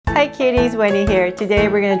Hi cuties, Wendy here. Today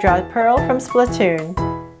we're going to draw Pearl from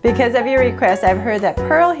Splatoon. Because of your request, I've heard that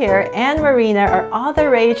Pearl here and Marina are all the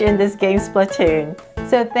rage in this game Splatoon.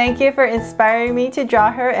 So thank you for inspiring me to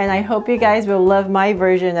draw her, and I hope you guys will love my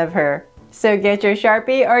version of her. So get your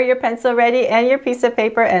Sharpie or your pencil ready and your piece of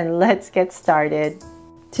paper, and let's get started.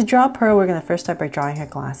 To draw Pearl, we're going to first start by drawing her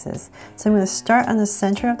glasses. So I'm going to start on the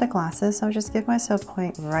center of the glasses. So I'll just give myself a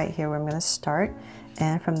point right here where I'm going to start.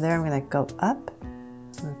 And from there I'm going to go up.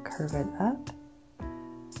 I'm going to curve it up.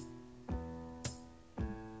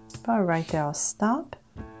 About right there I'll stop.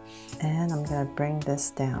 And I'm going to bring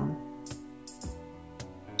this down.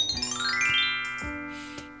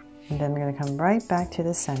 And then I'm going to come right back to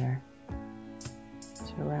the center.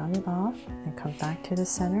 So round it off and come back to the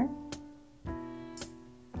center.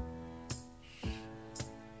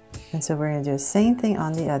 And so we're going to do the same thing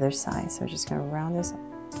on the other side. So we're just going to round this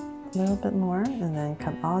a little bit more and then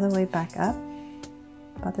come all the way back up,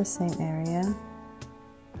 about the same area,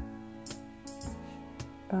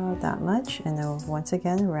 about that much, and then once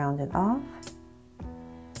again round it off,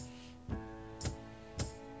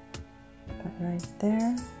 about right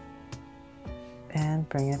there, and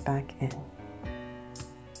bring it back in.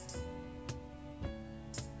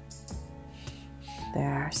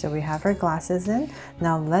 There, so we have our glasses in.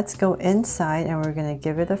 Now let's go inside and we're going to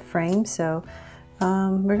give it a frame. So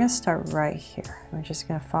we're going to start right here. We're just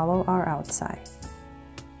going to follow our outside.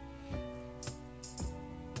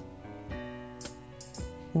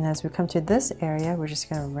 And as we come to this area, we're just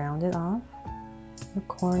going to round it off the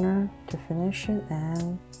corner to finish it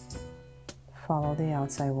and follow the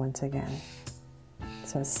outside once again.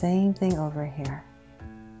 So same thing over here.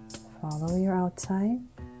 Follow your outside.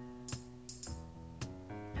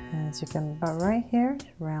 And as you come about right here,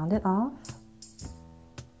 round it off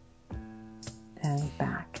and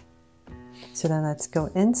back. So then let's go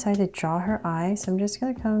inside to draw her eyes. So I'm just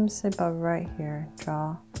going to come say about right here,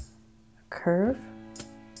 draw a curve.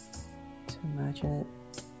 So imagine it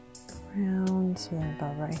round, so then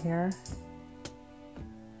about right here.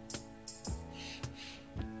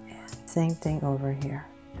 And same thing over here.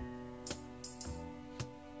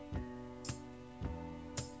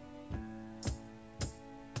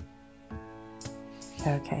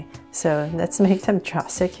 Okay, so let's make them draw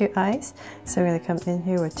so cute eyes. So we're going to come in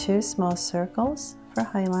here with two small circles for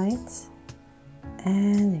highlights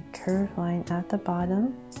and a curved line at the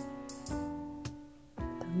bottom.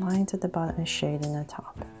 The lines at the bottom and shade in the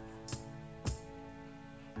top.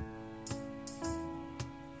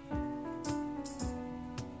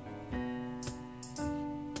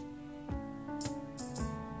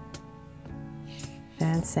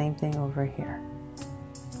 And same thing over here.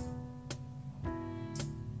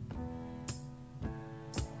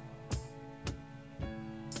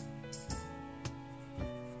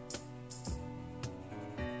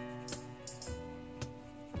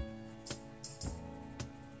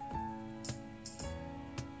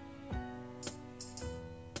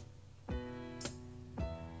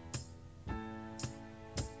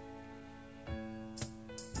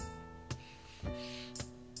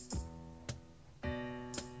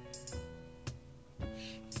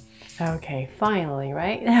 Okay, finally,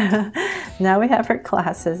 right? Now we have her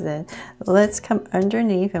glasses in. Let's come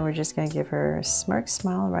underneath and we're just going to give her a smirk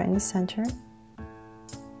smile right in the center.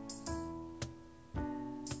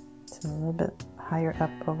 So a little bit higher up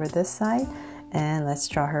over this side. And let's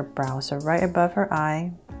draw her brow. So right above her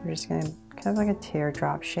eye, we're just going to kind of like a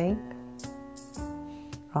teardrop shape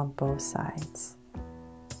on both sides.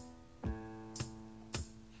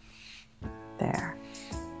 There.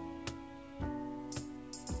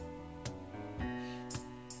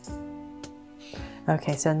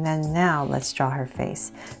 Okay, so then now let's draw her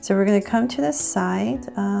face. So we're going to come to the side,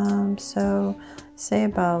 so say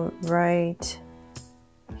about right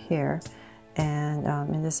here, and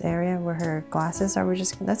in this area where her glasses are,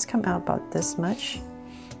 let's come out about this much,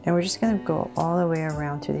 and we're just going to go all the way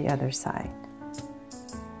around to the other side.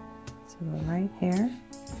 So right here.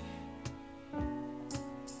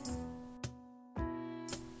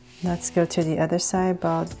 Let's go to the other side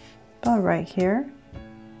about right here.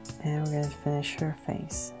 And we're going to finish her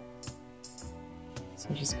face.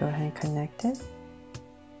 So just go ahead and connect it.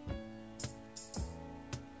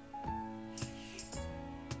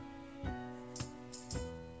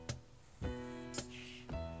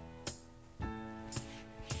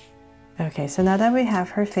 Okay, so now that we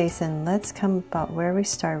have her face in, let's come about where we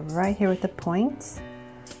start right here with the points.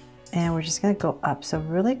 And we're just going to go up. So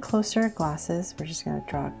really close to her glasses, we're just going to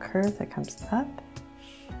draw a curve that comes up.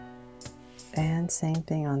 And same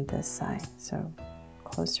thing on this side. So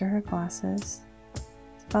close to her glasses,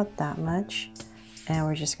 it's about that much. And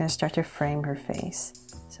we're just going to start to frame her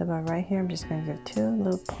face. So about right here, I'm just going to give 2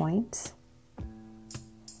 little points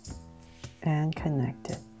and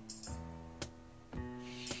connect it.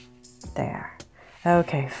 There.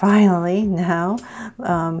 Okay, finally, now,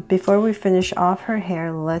 before we finish off her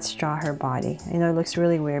hair, let's draw her body. I know it looks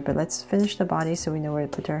really weird, but let's finish the body so we know where to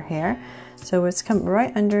put her hair. So let's come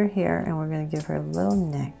right under here, and we're going to give her a little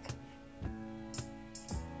neck.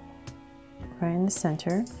 Right in the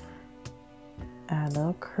center. Add a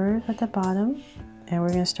little curve at the bottom, and we're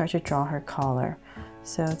going to start to draw her collar.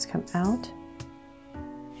 So let's come out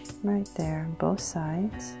right there on both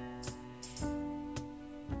sides.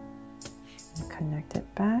 Connect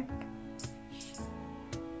it back,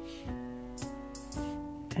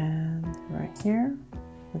 and right here,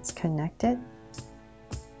 let's connect it,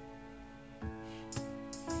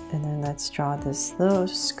 and then let's draw this little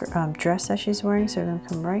dress that she's wearing. So we're going to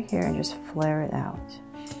come right here and just flare it out.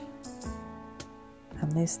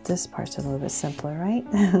 At least this part's a little bit simpler, right?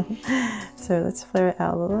 So let's flare it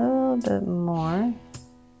out a little bit more.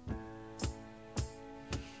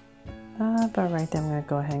 But right there, I'm going to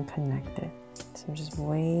go ahead and connect it. So just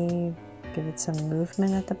wave, give it some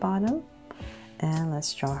movement at the bottom, and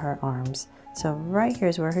let's draw her arms. So right here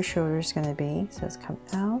is where her shoulder is going to be. So let's come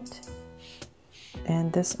out,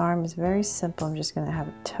 and this arm is very simple. I'm just going to have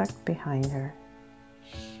it tucked behind her,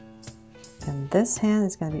 and this hand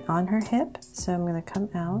is going to be on her hip. So I'm going to come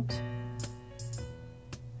out,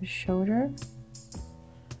 her shoulder.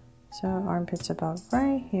 So armpit's about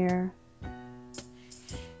right here,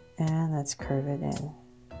 and let's curve it in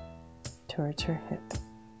towards her hip.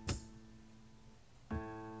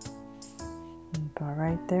 And about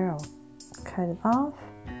right there, I'll cut it off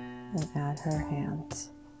and add her hands.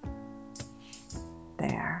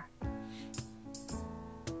 There.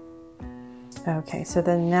 Okay, so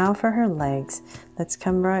then now for her legs. Let's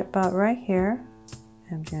come right about right here.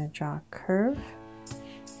 I'm going to draw a curve.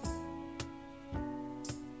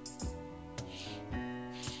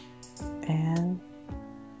 And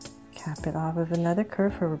cap it off with another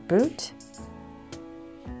curve for her boot.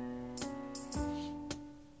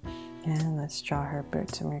 And let's draw her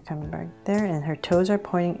boots. So I'm going to come back there, and her toes are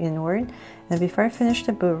pointing inward. And before I finish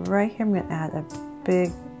the boot, right here, I'm going to add a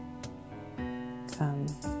big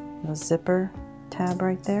little zipper tab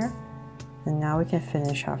right there. And now we can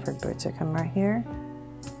finish off her boots. So come right here,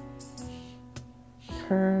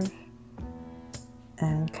 curve,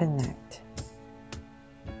 and connect.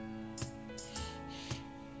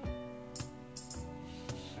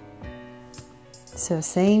 So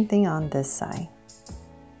same thing on this side.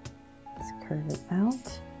 Curve it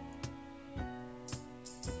out,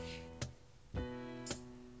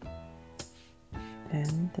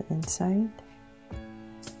 and the inside,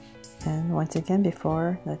 and once again,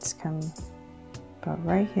 before, let's come about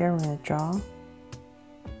right here. I'm going to draw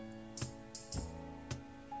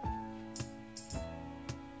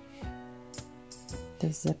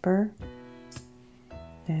the zipper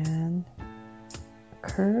and a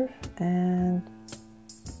curve and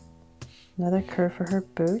another curve for her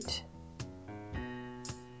boot,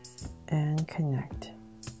 and connect.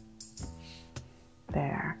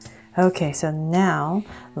 There. Okay, so now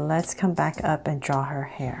let's come back up and draw her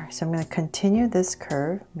hair. So I'm going to continue this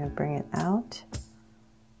curve. I'm going to bring it out.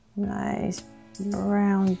 Nice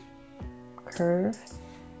round curve.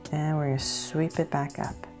 And we're going to sweep it back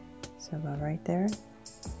up. So about right there.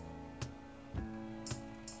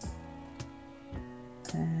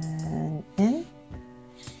 And in.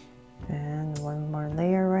 And one more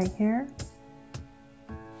layer right here.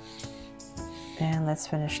 And let's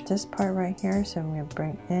finish this part right here. So I'm going to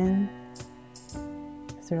bring in,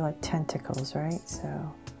 they're like tentacles, right?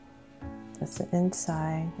 So that's the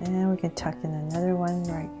inside. And we can tuck in another one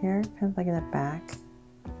right here, kind of like in the back.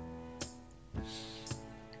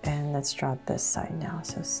 And let's draw this side now.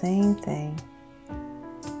 So same thing.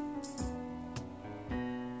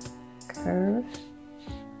 Curve.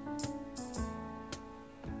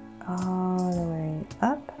 All the way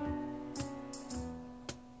up.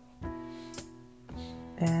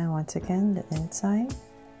 And once again, the inside.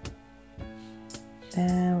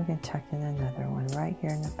 And we can tuck in another one right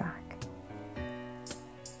here in the back.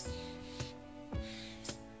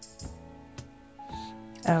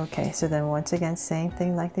 Okay, so then once again, same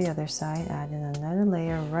thing like the other side, add in another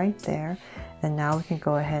layer right there. And now we can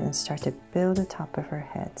go ahead and start to build the top of her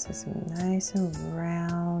head. So it's nice and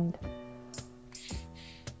round.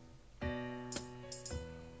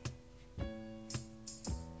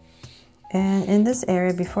 And in this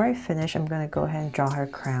area, before I finish, I'm going to go ahead and draw her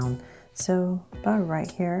crown. So about right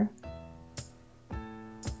here,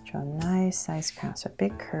 draw a nice size crown. So a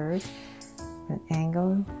big curve, an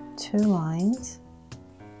angle, 2 lines.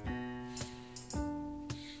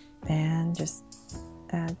 And just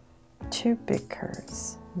add 2 big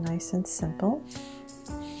curves. Nice and simple.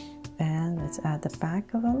 And let's add the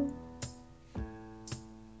back of them.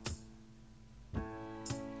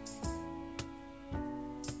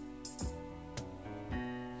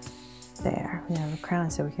 There, we have a crown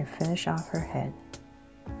so we can finish off her head.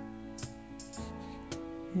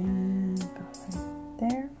 And go right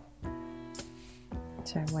there.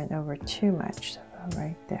 So I went over too much, so go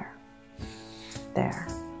right there. There.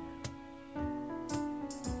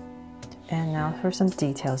 And now for some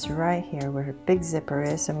details right here where her big zipper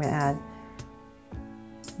is. So I'm going to add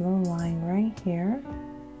a little line right here.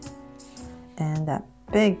 And that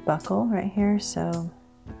big buckle right here. So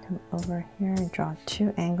come over here and draw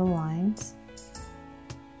 2 angle lines.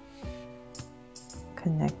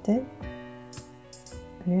 Connected.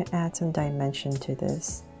 I'm going to add some dimension to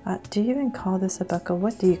this. Do you even call this a buckle?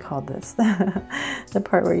 What do you call this? The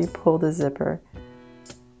part where you pull the zipper.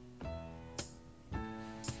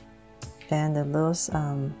 And the little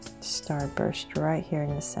starburst right here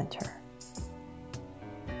in the center.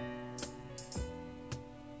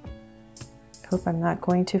 Hope I'm not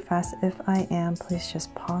going too fast. If I am, please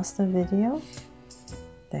just pause the video.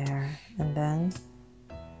 There, and then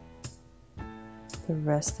the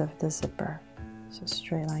rest of the zipper. So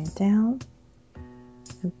straight line down,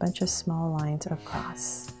 and a bunch of small lines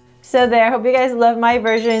across. So there, I hope you guys love my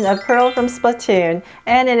version of Pearl from Splatoon,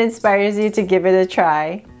 and it inspires you to give it a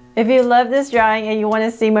try. If you love this drawing and you want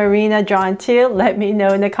to see Marina drawn too, let me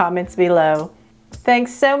know in the comments below.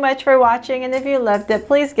 Thanks so much for watching, and if you loved it,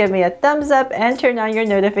 please give me a thumbs up and turn on your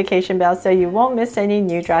notification bell so you won't miss any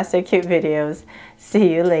new Draw So Cute videos.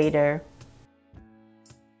 See you later.